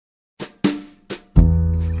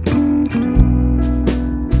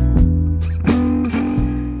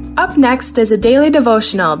Up next is a daily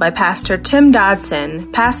devotional by Pastor Tim Dodson,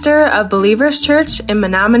 pastor of Believers Church in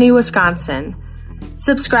Menominee, Wisconsin.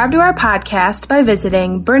 Subscribe to our podcast by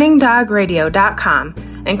visiting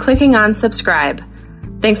burningdogradio.com and clicking on subscribe.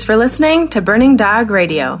 Thanks for listening to Burning Dog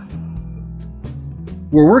Radio.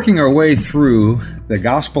 We're working our way through the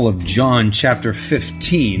Gospel of John, chapter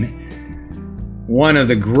 15, one of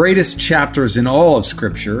the greatest chapters in all of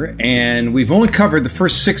Scripture, and we've only covered the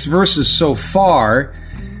first 6 verses so far,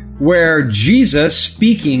 where Jesus,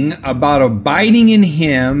 speaking about abiding in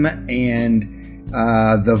Him and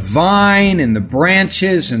the vine and the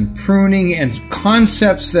branches and pruning and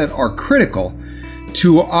concepts that are critical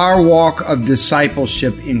to our walk of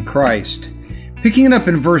discipleship in Christ. Picking it up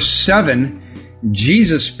in verse 7,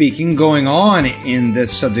 Jesus speaking, going on in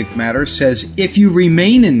this subject matter, says, "If you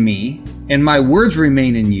remain in me and my words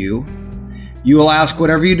remain in you, you will ask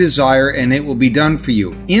whatever you desire and it will be done for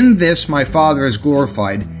you. In this my Father is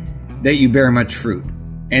glorified, that you bear much fruit,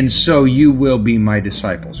 and so you will be my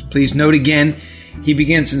disciples." Please note again, he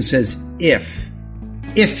begins and says,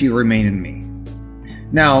 if you remain in me.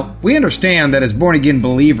 Now, we understand that as born-again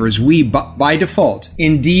believers, we, by default,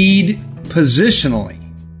 indeed positionally,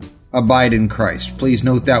 abide in Christ. Please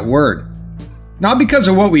note that word. Not because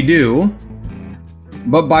of what we do,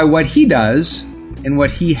 but by what He does and what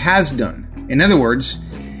He has done. In other words,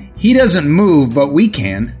 He doesn't move, but we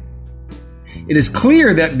can. It is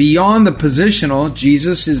clear that beyond the positional,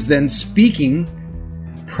 Jesus is then speaking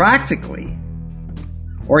practically,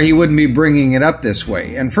 or He wouldn't be bringing it up this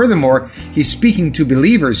way. And furthermore, He's speaking to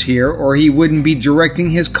believers here, or He wouldn't be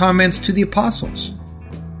directing His comments to the apostles.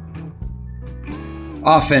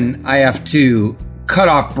 Often I have to cut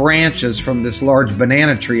off branches from this large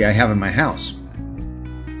banana tree I have in my house.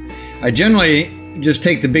 I generally just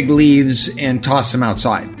take the big leaves and toss them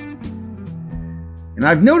outside. And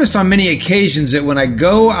I've noticed on many occasions that when I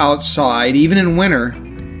go outside, even in winter,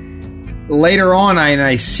 later on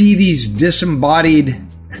I see these disembodied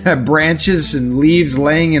branches and leaves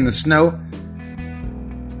laying in the snow,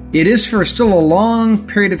 it is for still a long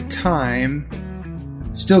period of time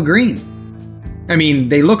still green. I mean,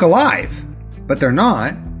 they look alive, but they're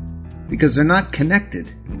not, because they're not connected.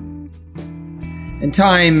 And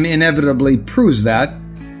time inevitably proves that,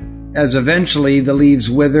 as eventually the leaves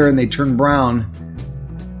wither and they turn brown,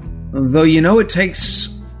 though it takes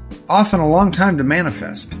often a long time to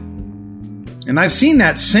manifest. And I've seen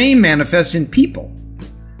that same manifest in people,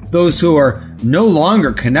 those who are no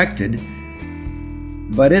longer connected,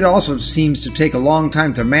 but it also seems to take a long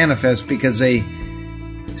time to manifest because they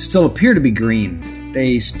still appear to be green.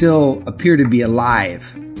 They still appear to be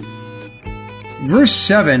alive. Verse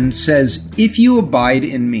 7 says, "If you abide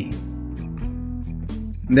in me."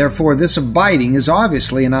 Therefore, this abiding is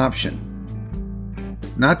obviously an option.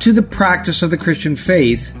 Not to the practice of the Christian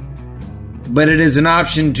faith, but it is an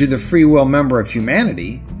option to the free will member of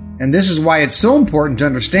humanity. And this is why it's so important to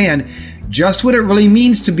understand just what it really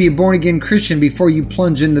means to be a born-again Christian before you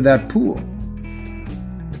plunge into that pool.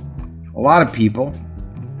 A lot of people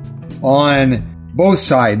on both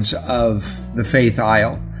sides of the faith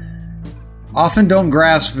aisle often don't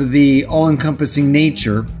grasp the all-encompassing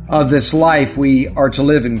nature of this life we are to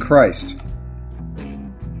live in Christ.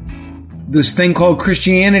 This thing called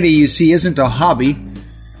Christianity, you see, isn't a hobby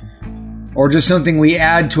or just something we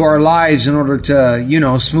add to our lives in order to,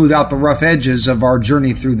 smooth out the rough edges of our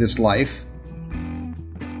journey through this life.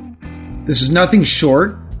 This is nothing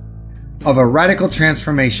short of a radical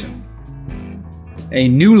transformation. A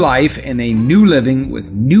new life and a new living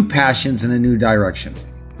with new passions and a new direction.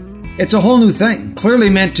 It's a whole new thing, clearly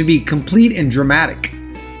meant to be complete and dramatic.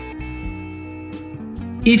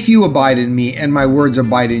 If you abide in me and my words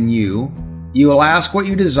abide in you, you will ask what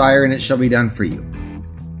you desire and it shall be done for you.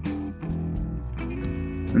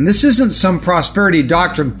 And this isn't some prosperity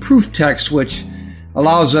doctrine proof text which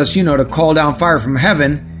allows us, to call down fire from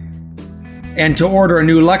heaven and to order a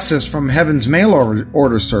new Lexus from heaven's mail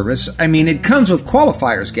order service. I mean, it comes with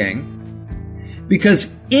qualifiers, gang. Because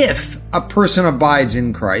if a person abides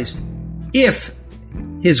in Christ, if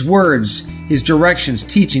His words, His directions,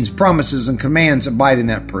 teachings, promises, and commands abide in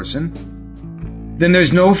that person, then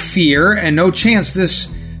there's no fear and no chance this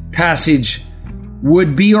passage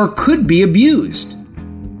would be or could be abused.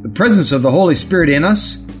 The presence of the Holy Spirit in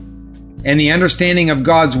us and the understanding of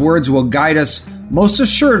God's words will guide us most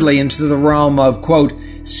assuredly into the realm of, quote,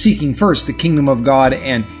 seeking first the kingdom of God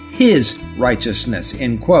and His righteousness,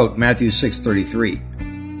 end quote, Matthew 6:33.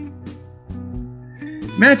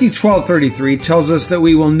 Matthew 12:33 tells us that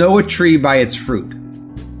we will know a tree by its fruit.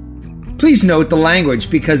 Please note the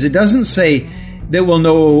language, because it doesn't say that we'll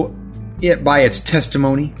know it by its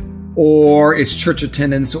testimony or its church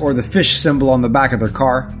attendance, or the fish symbol on the back of their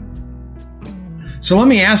car. So let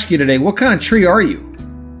me ask you today, what kind of tree are you?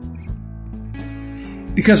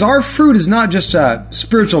 Because our fruit is not just a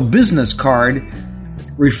spiritual business card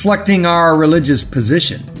reflecting our religious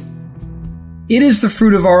position. It is the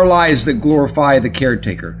fruit of our lives that glorify the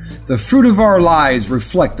caretaker. The fruit of our lives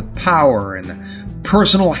reflect the power and the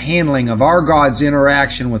personal handling of our God's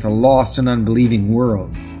interaction with a lost and unbelieving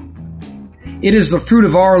world. It is the fruit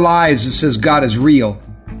of our lives that says God is real,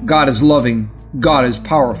 God is loving, God is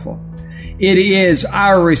powerful. It is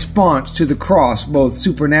our response to the cross, both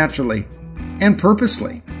supernaturally and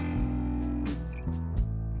purposely.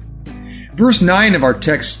 Verse 9 of our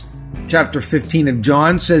text, chapter 15 of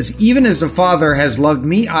John, says, "Even as the Father has loved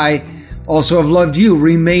me, I also have loved you.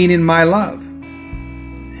 Remain in my love.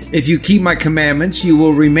 If you keep my commandments, you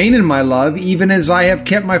will remain in my love, even as I have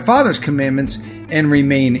kept my Father's commandments and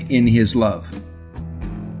remain in his love."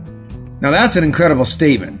 Now that's an incredible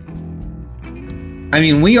statement. I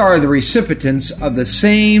mean, we are the recipients of the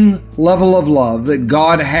same level of love that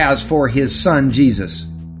God has for his Son, Jesus.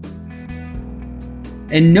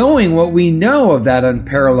 And knowing what we know of that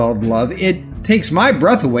unparalleled love, it takes my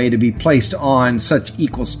breath away to be placed on such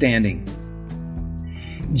equal standing.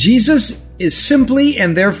 Jesus is simply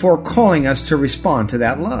and therefore calling us to respond to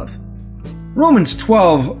that love. Romans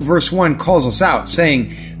 12 verse 1 calls us out,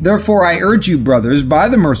 saying, "Therefore I urge you, brothers, by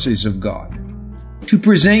the mercies of God, to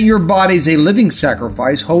present your bodies a living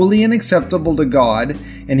sacrifice, holy and acceptable to God,"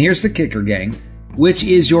 and here's the kicker, gang, "which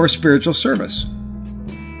is your spiritual service."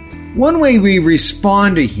 One way we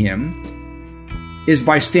respond to him is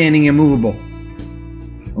by standing immovable,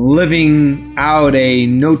 living out a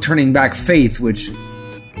no-turning-back faith which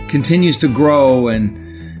continues to grow and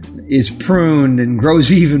is pruned and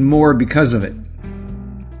grows even more because of it.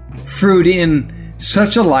 Fruit in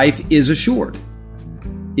such a life is assured.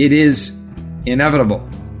 It is inevitable.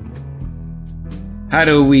 How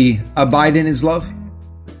do we abide in his love?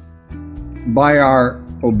 By our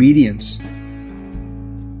obedience.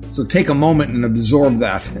 So take a moment and absorb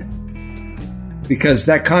that, because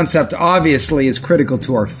that concept obviously is critical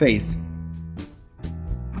to our faith.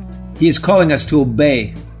 He is calling us to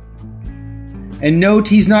obey. And note,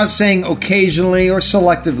 he's not saying occasionally or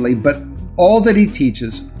selectively, but all that he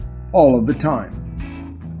teaches, all of the time.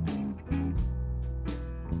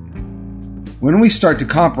 When we start to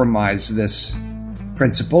compromise this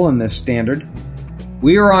principle and this standard,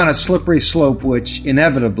 we are on a slippery slope which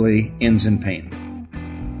inevitably ends in pain.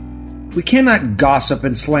 We cannot gossip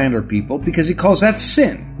and slander people because he calls that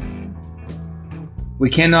sin. We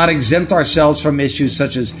cannot exempt ourselves from issues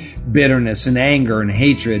such as bitterness and anger and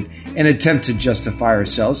hatred and attempt to justify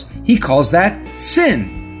ourselves. He calls that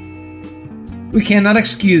sin. We cannot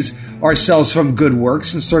excuse ourselves from good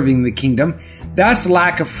works and serving the kingdom. That's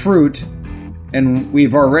lack of fruit, and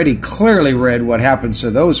we've already clearly read what happens to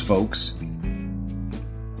those folks.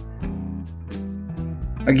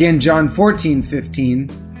 Again, John 14:15,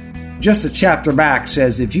 just a chapter back,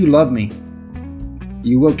 says, "If you love me,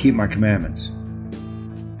 you will keep my commandments."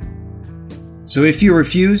 So if you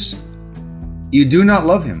refuse, you do not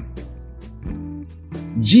love him.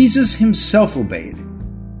 Jesus himself obeyed.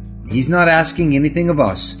 He's not asking anything of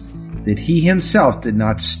us that he himself did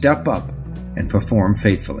not step up and perform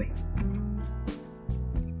faithfully.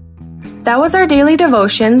 That was our daily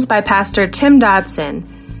devotions by Pastor Tim Dodson.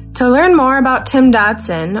 To learn more about Tim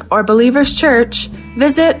Dodson or Believers Church,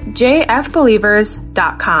 visit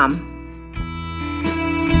jfbelievers.com.